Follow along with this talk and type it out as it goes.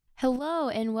Hello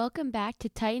and welcome back to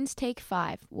Titans Take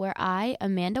 5, where I,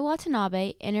 Amanda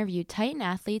Watanabe, interview Titan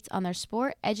athletes on their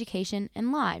sport, education,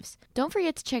 and lives. Don't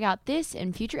forget to check out this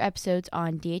and future episodes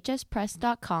on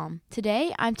dhspress.com.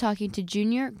 Today, I'm talking to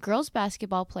junior girls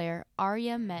basketball player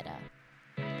Ahria Mehta.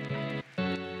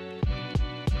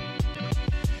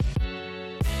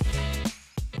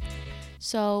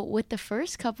 So, with the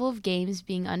first couple of games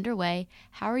being underway,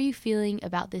 how are you feeling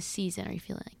about this season? Are you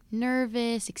feeling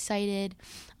nervous, excited,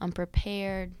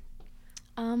 unprepared?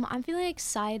 I'm feeling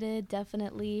excited,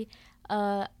 definitely.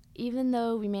 Even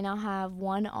though we may not have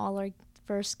won all our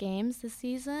first games this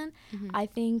season, I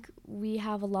think we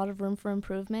have a lot of room for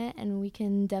improvement, and we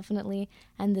can definitely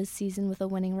end this season with a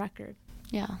winning record.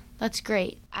 Yeah, that's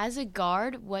great. As a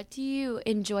guard, what do you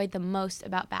enjoy the most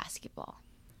about basketball?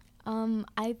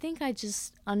 I think I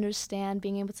just understand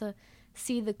being able to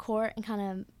see the court and kind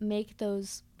of make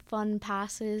those fun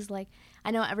passes. Like,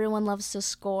 I know everyone loves to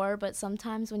score, but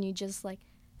sometimes when you just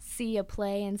see a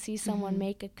play and see someone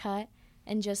make a cut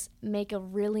and just make a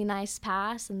really nice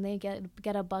pass and they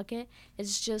get a bucket,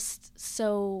 it's just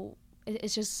so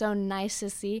nice to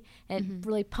see. It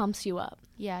really pumps you up.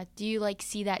 Yeah. Do you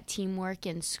see that teamwork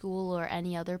in school or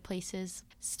any other places,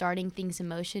 starting things in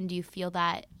motion? Do you feel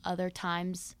that other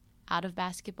times out of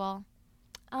basketball?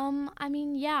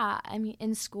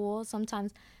 In school,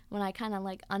 sometimes when I kind of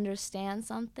understand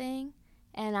something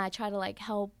and I try to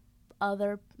help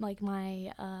other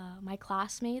my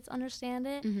classmates understand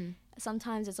it,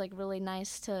 sometimes it's really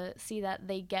nice to see that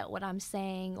they get what I'm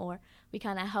saying, or we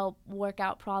kind of help work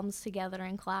out problems together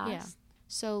in class. Yeah.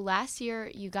 So last year,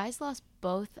 you guys lost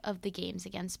both of the games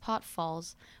against Potomac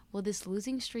Falls. Will this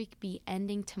losing streak be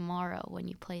ending tomorrow when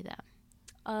you play them?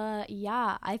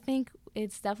 Yeah, I think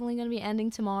it's definitely going to be ending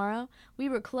tomorrow. We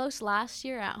were close last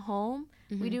year at home.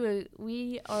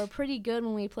 We are pretty good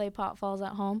when we play Potomac Falls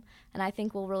at home, and I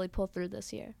think we'll really pull through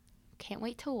this year. Can't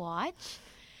wait to watch.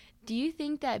 Do you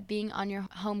think that being on your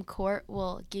home court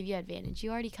will give you advantage?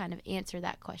 You already kind of answered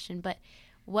that question, but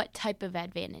what type of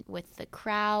advantage? With the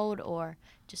crowd or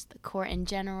just the court in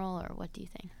general, or what do you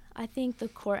think? I think the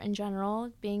court in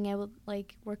general, being able,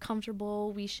 we're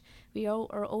comfortable. We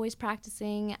are always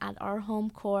practicing at our home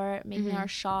court, making our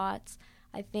shots.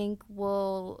 I think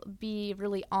we'll be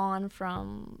really on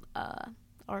from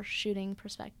our shooting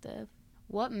perspective.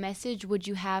 What message would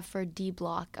you have for D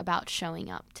Block about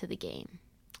showing up to the game?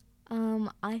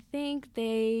 I think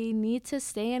they need to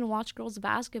stay and watch girls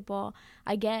basketball.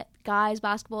 I get guys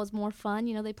basketball is more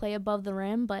fun. They play above the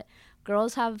rim, but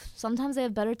girls sometimes they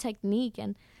have better technique,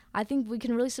 and I think we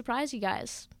can really surprise you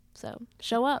guys. So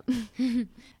show up.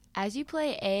 As you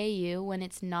play AAU when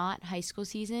it's not high school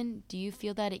season, do you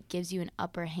feel that it gives you an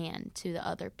upper hand to the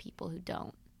other people who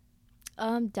don't?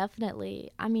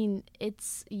 Definitely.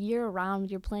 It's year-round.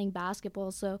 You're playing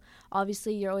basketball, so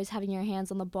obviously you're always having your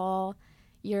hands on the ball.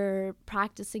 You're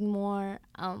practicing more.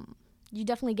 You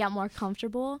definitely get more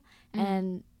comfortable,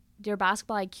 and your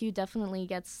basketball IQ definitely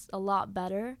gets a lot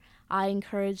better. I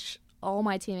encourage all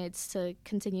my teammates to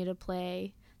continue to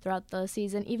play throughout the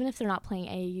season, even if they're not playing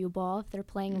AAU ball. If they're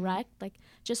playing rec,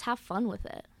 just have fun with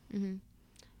it. You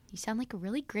sound like a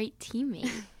really great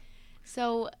teammate.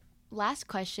 So, last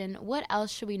question, what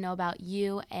else should we know about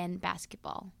you and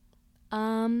basketball?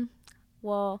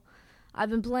 Well,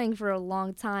 I've been playing for a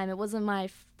long time. It wasn't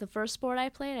the first sport I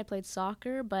played. I played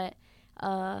soccer, but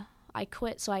I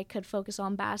quit so I could focus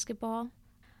on basketball.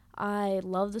 I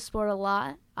love the sport a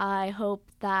lot. I hope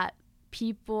that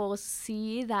people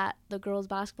see that the girls'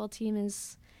 basketball team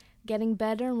is getting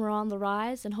better and we're on the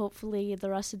rise, and hopefully the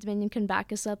rest of Dominion can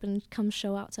back us up and come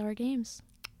show out to our games.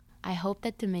 I hope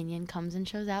that Dominion comes and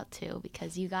shows out too,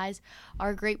 because you guys are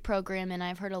a great program, and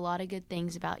I've heard a lot of good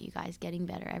things about you guys getting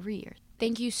better every year.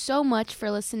 Thank you so much for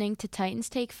listening to Titans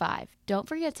Take 5. Don't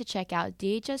forget to check out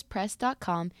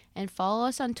dhspress.com and follow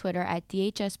us on Twitter at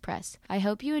dhspress. I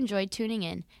hope you enjoyed tuning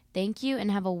in. Thank you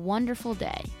and have a wonderful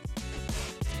day.